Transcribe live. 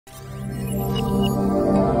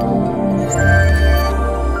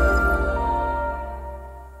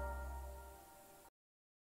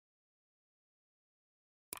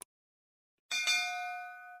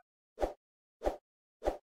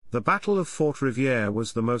The Battle of Fort Rivière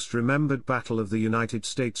was the most remembered battle of the United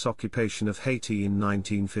States occupation of Haiti in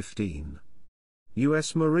 1915.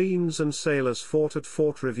 U.S. Marines and sailors fought at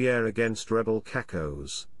Fort Rivière against rebel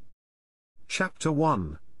Cacos. Chapter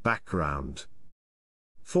 1, Background.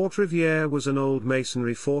 Fort Rivière was an old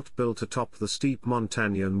masonry fort built atop the steep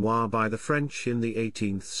Montagne Noire by the French in the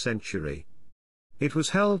 18th century. It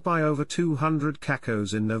was held by over 200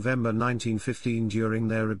 Cacos in November 1915 during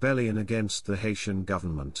their rebellion against the Haitian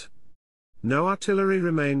government. No artillery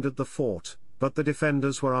remained at the fort, but the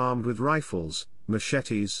defenders were armed with rifles,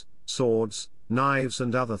 machetes, swords, knives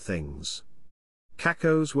and other things.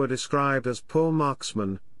 Cacos were described as poor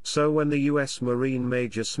marksmen, so when the U.S. Marine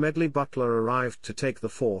Major Smedley Butler arrived to take the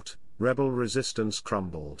fort, rebel resistance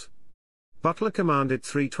crumbled. Butler commanded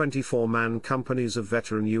 3 24-man companies of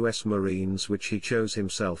veteran U.S. Marines which he chose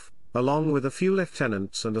himself, along with a few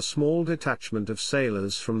lieutenants and a small detachment of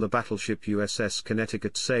sailors from the battleship USS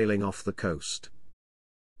Connecticut sailing off the coast.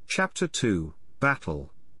 Chapter 2,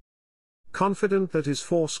 Battle. Confident that his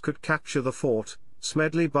force could capture the fort,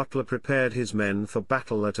 Smedley Butler prepared his men for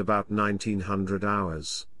battle at about 1900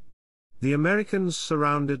 hours. The Americans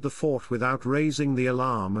surrounded the fort without raising the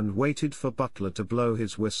alarm and waited for Butler to blow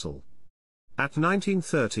his whistle. At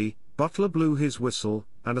 1930, Butler blew his whistle,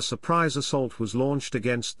 and a surprise assault was launched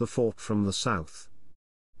against the fort from the south.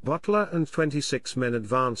 Butler and 26 men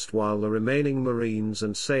advanced while the remaining Marines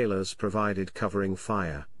and sailors provided covering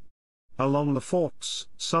fire. Along the fort's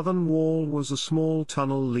southern wall was a small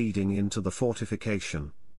tunnel leading into the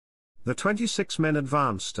fortification. The 26 men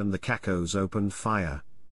advanced and the Cacos opened fire.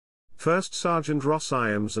 First Sergeant Ross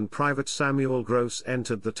Iams and Private Samuel Gross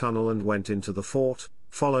entered the tunnel and went into the fort,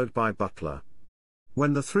 followed by Butler.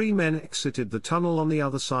 When the 3 men exited the tunnel on the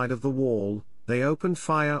other side of the wall, they opened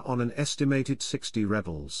fire on an estimated 60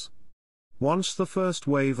 rebels. Once the first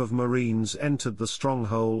wave of Marines entered the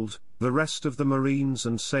stronghold, the rest of the Marines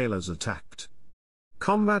and sailors attacked.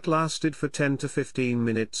 Combat lasted for 10 to 15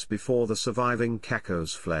 minutes before the surviving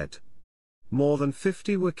Cacos fled. More than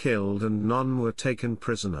 50 were killed and none were taken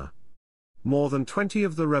prisoner. More than 20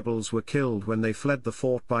 of the rebels were killed when they fled the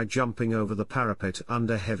fort by jumping over the parapet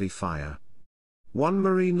under heavy fire. One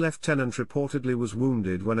Marine lieutenant reportedly was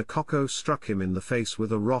wounded when a Caco struck him in the face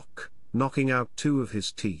with a rock, knocking out 2 of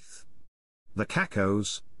his teeth. The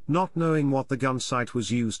Cacos, not knowing what the gun sight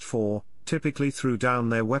was used for, typically threw down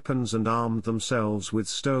their weapons and armed themselves with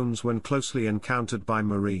stones when closely encountered by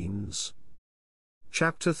Marines.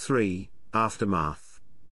 Chapter 3, Aftermath.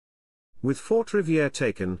 With Fort Rivière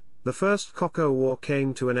taken, the First Caco War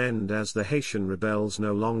came to an end as the Haitian rebels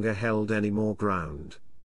no longer held any more ground.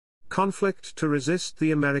 Conflict to resist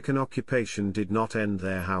the American occupation did not end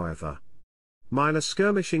there, however. Minor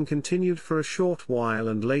skirmishing continued for a short while,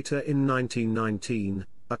 and later in 1919,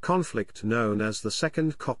 a conflict known as the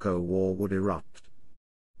Second Caco War would erupt.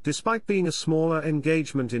 Despite being a smaller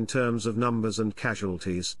engagement in terms of numbers and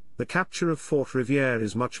casualties, the capture of Fort Rivière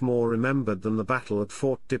is much more remembered than the battle at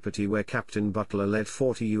Fort Dipperty, where Captain Butler led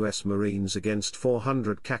 40 U.S. Marines against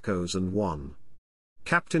 400 Cacos and won.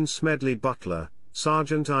 Captain Smedley Butler,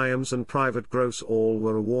 Sergeant Iams and Private Gross all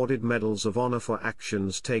were awarded Medals of Honor for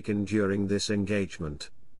actions taken during this engagement.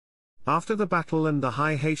 After the battle and the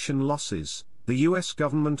high Haitian losses, the U.S.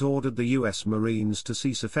 government ordered the U.S. Marines to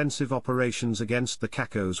cease offensive operations against the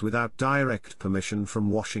Cacos without direct permission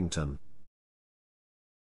from Washington.